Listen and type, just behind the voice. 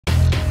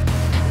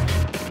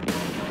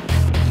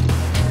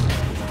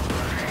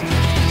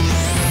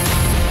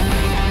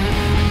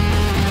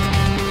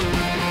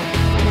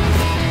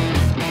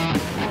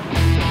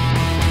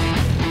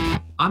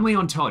I'm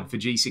Leon Todd for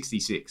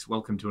G66.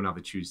 Welcome to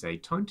another Tuesday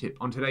Tone Tip.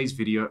 On today's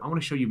video, I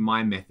want to show you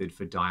my method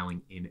for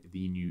dialing in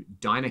the new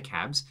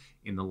Dyna-Cabs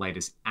in the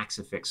latest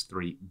Axe-Fx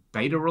 3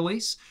 beta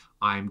release.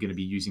 I'm going to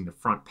be using the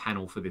front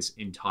panel for this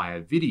entire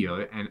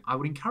video, and I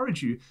would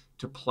encourage you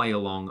to play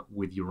along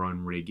with your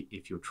own rig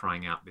if you're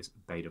trying out this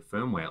beta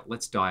firmware.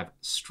 Let's dive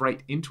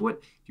straight into it.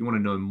 If you want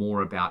to know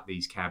more about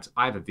these cabs,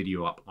 I have a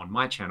video up on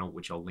my channel,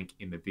 which I'll link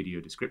in the video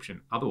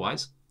description.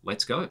 Otherwise,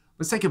 let's go.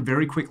 Let's take a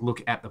very quick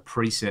look at the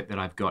preset that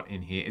I've got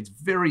in here. It's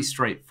very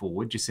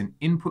straightforward, just an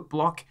input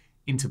block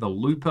into the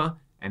looper,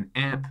 an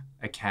amp,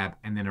 a cab,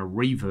 and then a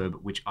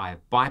reverb, which I have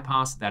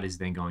bypassed. That is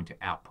then going to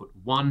output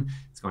 1.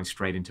 It's going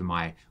straight into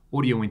my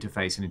audio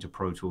interface and into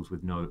Pro Tools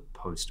with no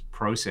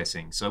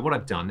post-processing. So what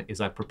I've done is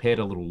I've prepared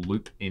a little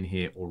loop in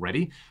here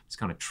already. Just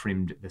kind of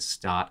trimmed the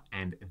start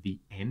and the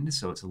end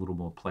so it's a little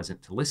more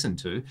pleasant to listen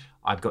to.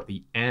 I've got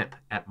the amp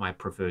at my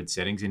preferred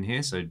settings in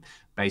here. So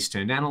bass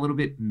turned down a little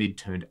bit, mid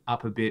turned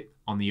up a bit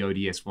on the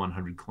ODS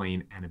 100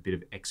 clean and a bit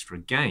of extra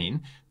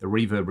gain. The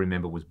reverb,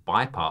 remember, was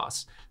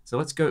bypassed. So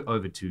let's go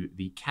over to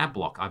the cab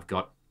block. I've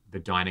got the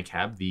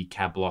Dyna-Cab. The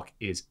cab block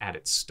is at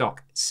its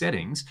stock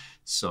settings.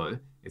 So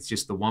it's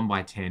just the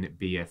 1x10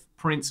 BF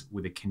prints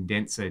with a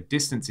condenser.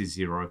 Distance is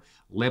 0,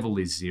 level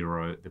is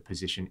 0, the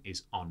position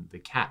is on the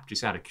cap.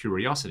 Just out of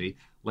curiosity,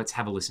 let's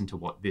have a listen to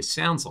what this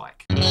sounds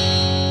like.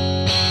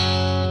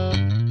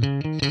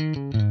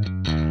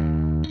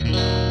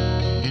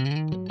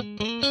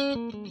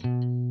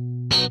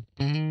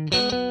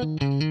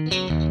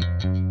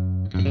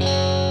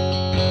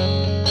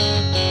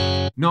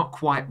 Not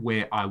quite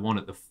where I want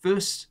it. The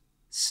first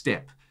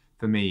step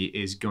for me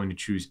is going to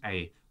choose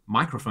a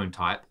microphone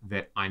type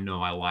that I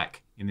know I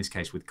like, in this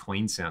case with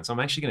clean sound. So I'm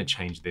actually going to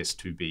change this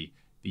to be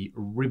the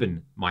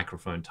ribbon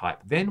microphone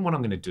type. Then what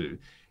I'm going to do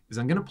is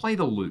I'm going to play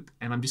the loop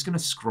and I'm just going to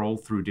scroll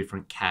through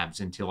different cabs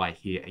until I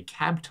hear a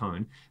cab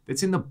tone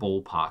that's in the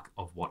ballpark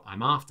of what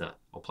I'm after.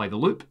 I'll play the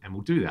loop and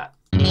we'll do that.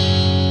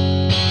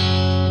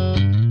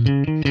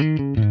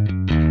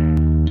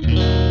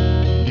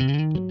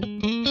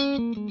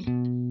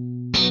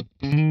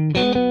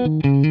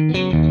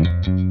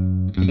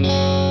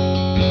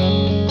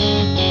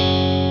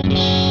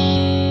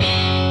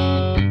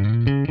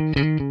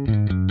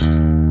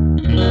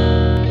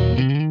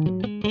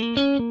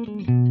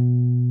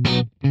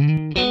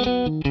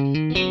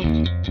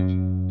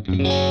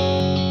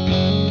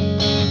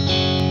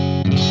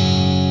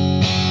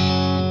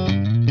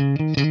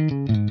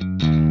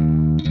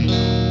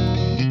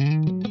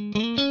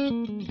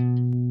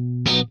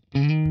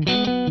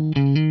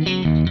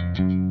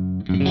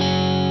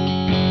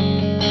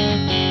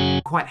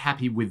 Quite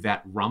happy with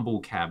that rumble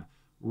cab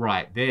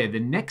right there. The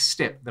next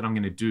step that I'm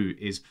going to do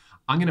is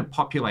I'm going to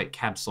populate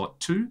cab slot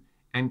 2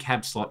 and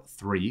cab slot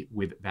 3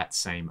 with that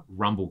same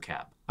rumble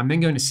cab. I'm then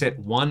going to set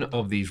one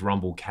of these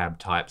rumble cab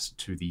types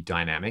to the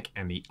dynamic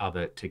and the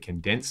other to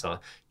condenser.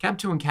 Cab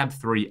 2 and cab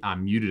 3 are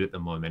muted at the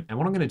moment, and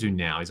what I'm going to do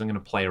now is I'm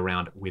going to play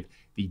around with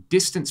the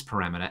distance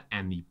parameter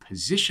and the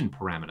position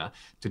parameter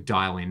to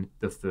dial in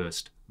the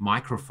first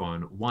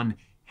microphone. One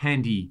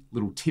handy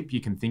little tip you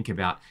can think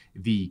about: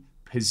 the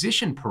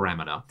position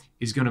parameter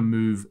is going to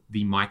move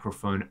the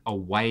microphone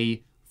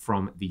away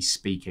from the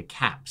speaker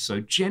cap.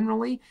 So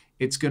generally,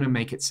 it's going to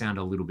make it sound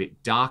a little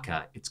bit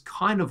darker. It's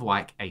kind of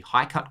like a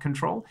high cut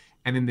control.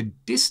 And then the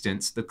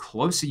distance, the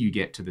closer you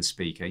get to the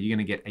speaker, you're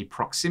going to get a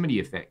proximity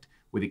effect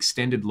with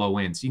extended low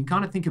ends. You can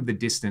kind of think of the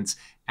distance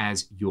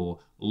as your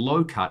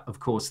low cut. Of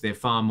course, they're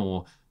far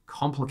more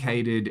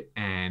complicated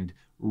and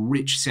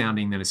rich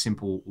sounding than a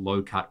simple low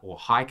cut or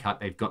high cut.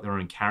 They've got their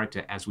own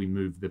character as we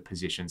move the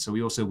position. So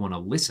we also want to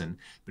listen,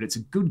 but it's a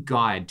good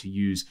guide to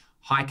use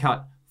high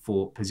cut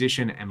for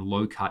position and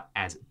low cut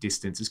as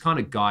distance. It's kind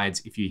of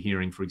guides if you're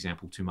hearing, for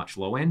example, too much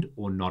low end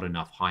or not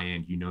enough high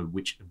end. You know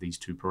which of these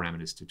two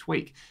parameters to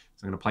tweak.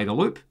 So I'm going to play the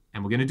loop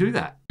and we're going to do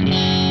that.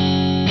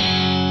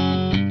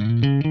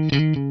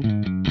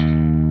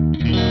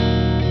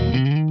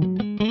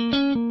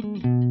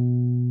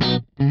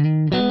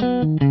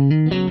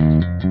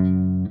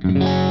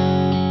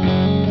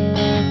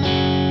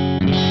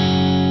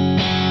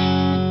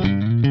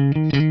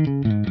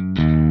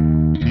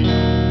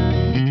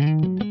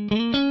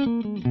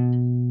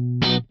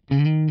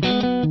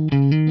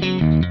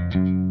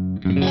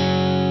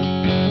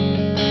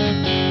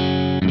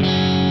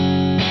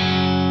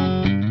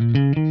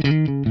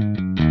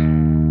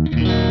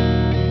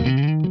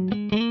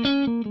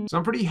 So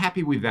I'm pretty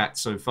happy with that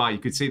so far. You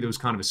could see there was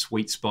kind of a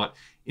sweet spot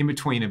in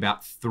between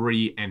about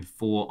 3 and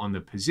 4 on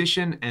the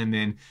position, and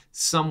then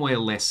somewhere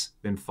less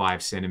than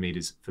 5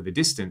 centimeters for the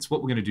distance.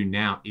 What we're going to do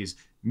now is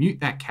mute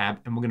that cab,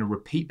 and we're going to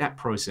repeat that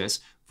process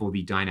for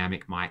the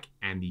dynamic mic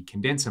and the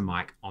condenser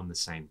mic on the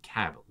same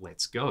cab.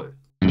 Let's go.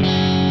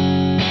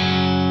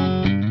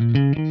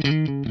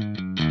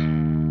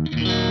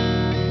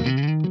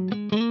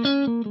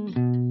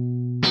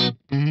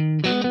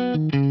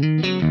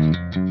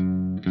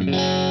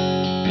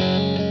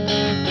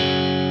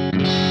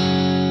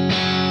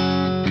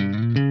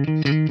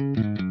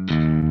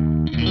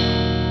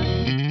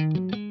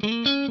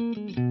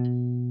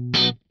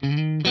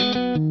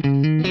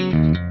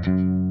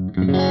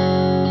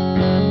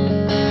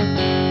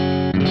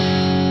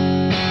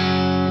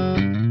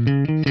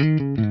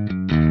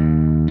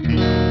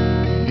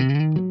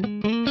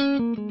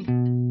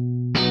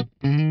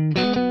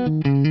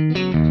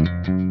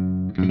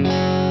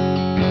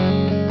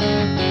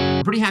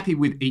 I'm pretty happy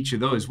with each of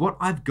those. What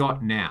I've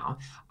got now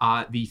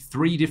are the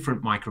 3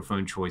 different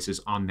microphone choices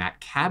on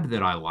that cab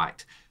that I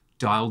liked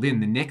dialed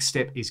in. The next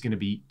step is going to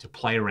be to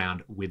play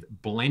around with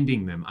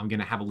blending them. I'm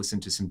going to have a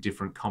listen to some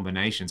different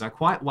combinations. I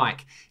quite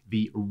like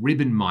the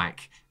ribbon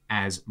mic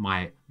as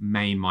my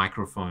main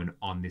microphone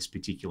on this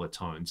particular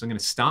tone. So I'm going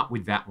to start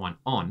with that one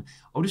on.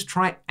 I'll just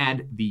try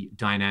add the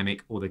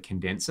dynamic or the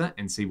condenser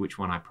and see which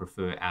one I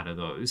prefer out of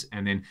those.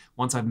 And then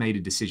once I've made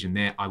a decision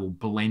there, I will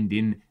blend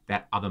in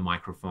that other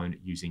microphone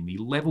using the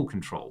level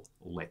control.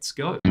 Let's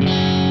go.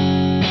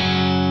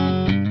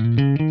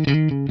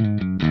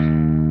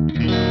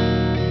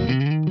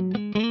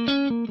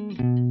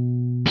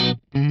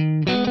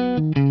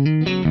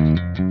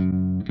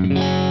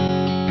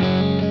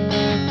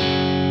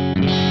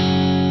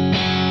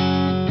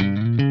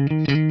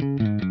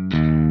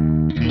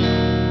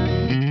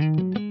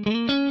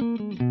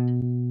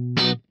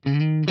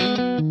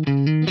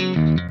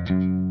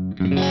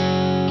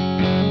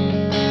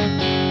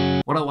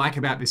 What I like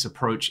about this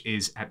approach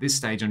is at this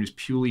stage, I'm just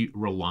purely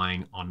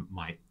relying on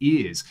my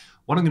ears.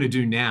 What I'm going to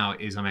do now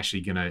is I'm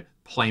actually going to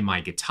play my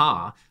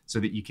guitar so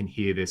that you can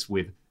hear this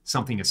with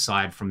something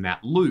aside from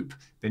that loop.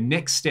 The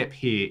next step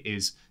here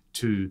is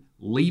to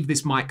leave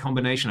this mic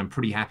combination. I'm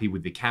pretty happy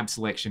with the cab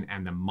selection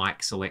and the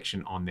mic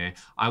selection on there.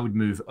 I would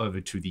move over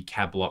to the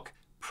cab block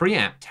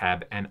preamp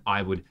tab and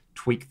I would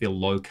tweak the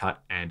low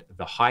cut and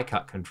the high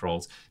cut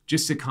controls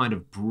just to kind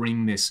of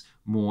bring this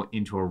more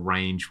into a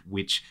range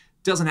which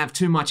doesn't have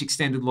too much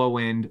extended low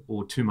end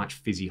or too much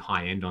fizzy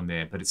high end on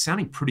there, but it's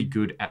sounding pretty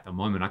good at the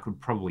moment. I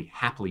could probably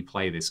happily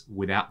play this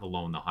without the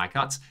low and the high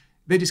cuts.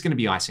 They're just going to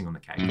be icing on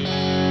the cake.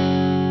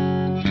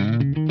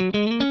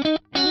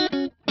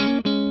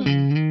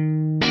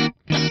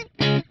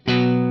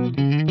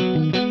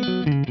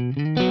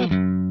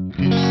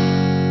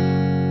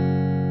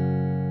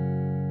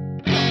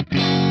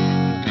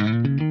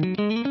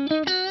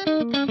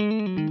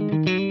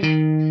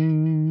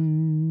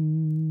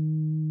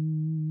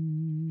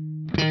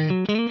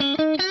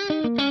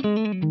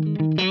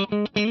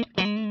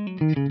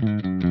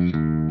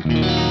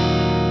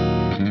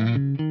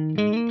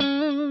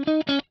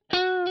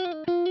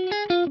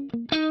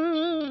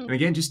 And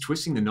again, just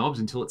twisting the knobs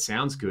until it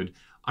sounds good.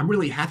 I'm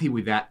really happy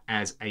with that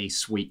as a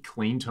sweet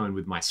clean tone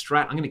with my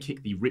Strat. I'm going to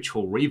kick the Rich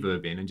Hall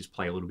reverb in and just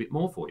play a little bit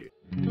more for you.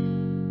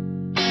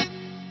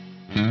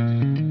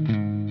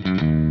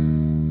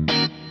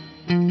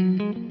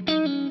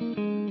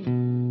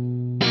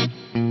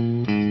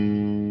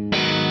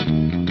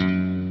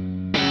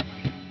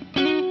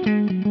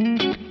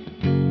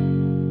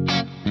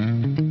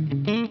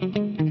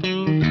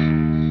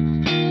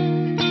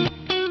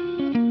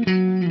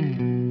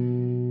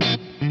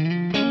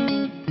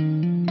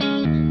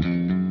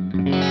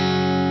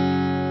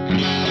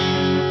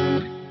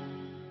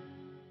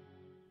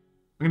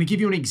 I'm going to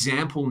give you an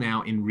example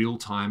now in real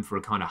time for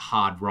a kind of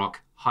hard rock,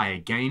 higher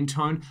gain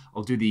tone.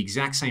 I'll do the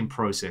exact same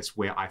process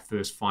where I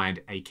first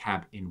find a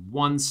cab in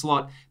one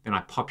slot, then I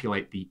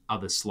populate the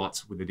other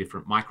slots with the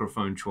different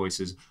microphone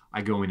choices.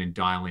 I go in and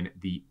dial in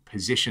the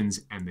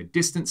positions and the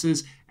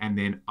distances, and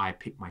then I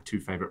pick my 2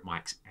 favorite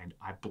mics and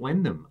I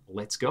blend them.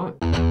 Let's go.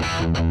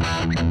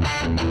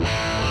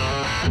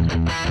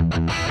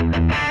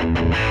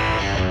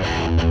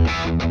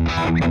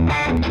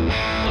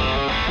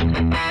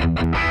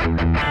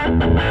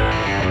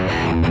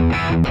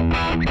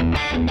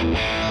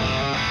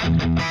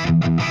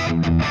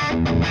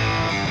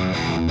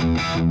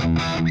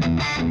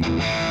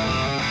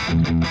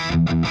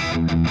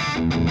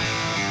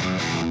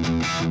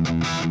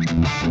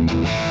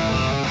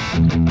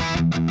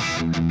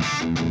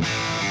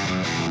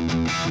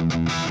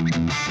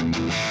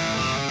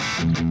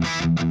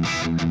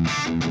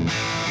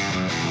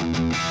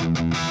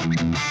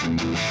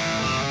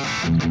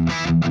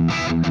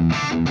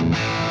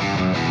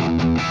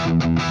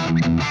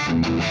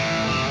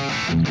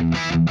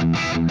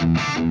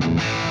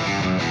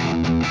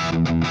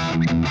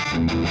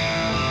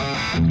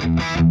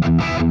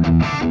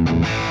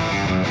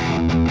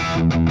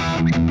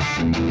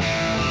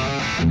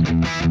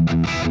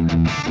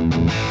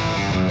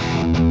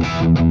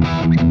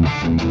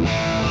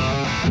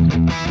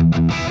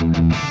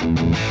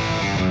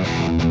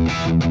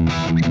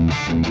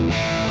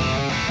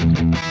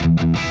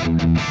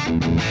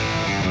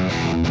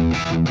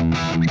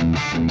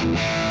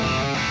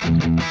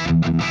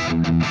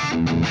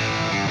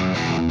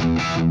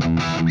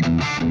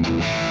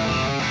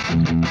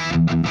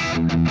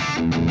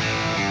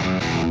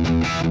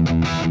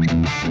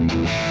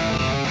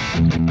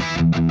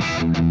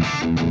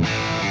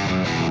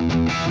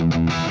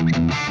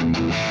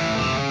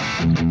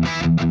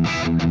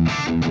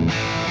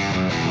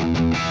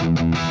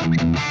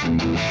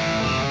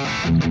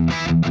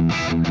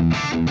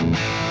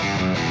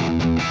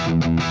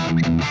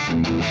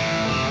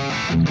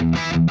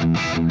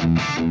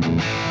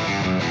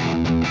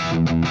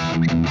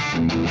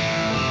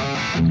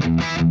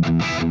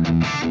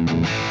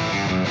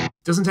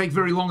 Doesn't take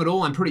very long at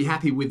all. I'm pretty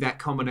happy with that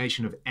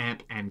combination of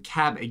amp and and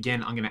cab.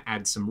 Again, I'm going to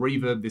add some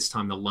reverb, this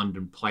time the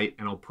London plate,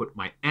 and I'll put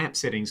my amp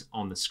settings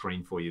on the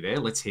screen for you there.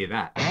 Let's hear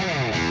that.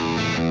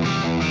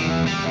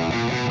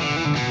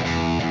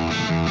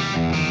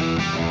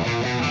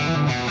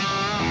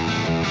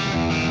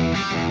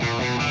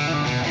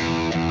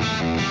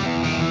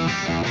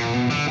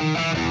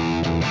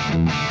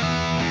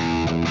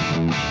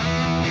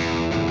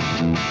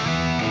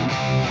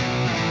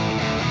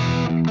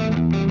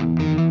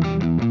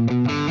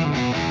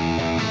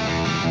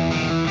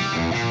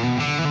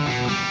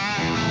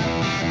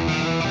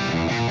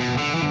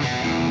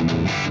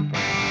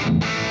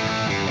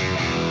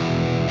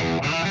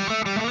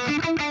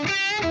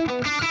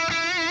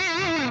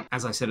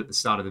 As I said at the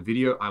start of the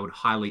video, I would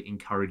highly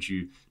encourage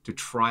you to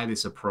try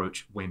this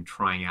approach when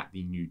trying out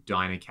the new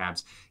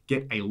Dyna-Cabs.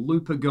 Get a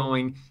looper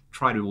going,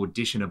 try to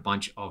audition a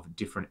bunch of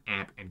different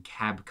amp and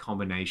cab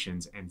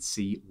combinations and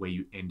see where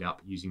you end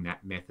up using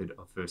that method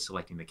of first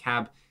selecting the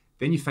cab,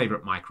 then your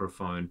favorite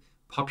microphone,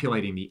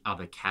 populating the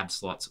other cab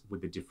slots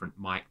with a different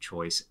mic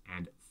choice,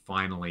 and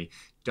finally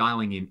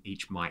dialing in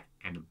each mic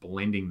and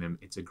blending them.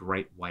 It's a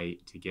great way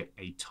to get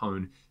a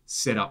tone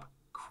set up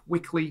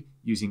quickly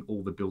using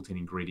all the built-in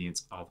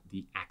ingredients of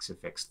the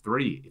Axe-FX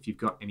 3. If you've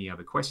got any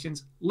other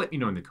questions, let me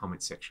know in the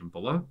comments section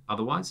below.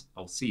 Otherwise,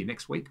 I'll see you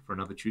next week for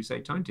another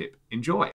Tuesday Tone Tip. Enjoy!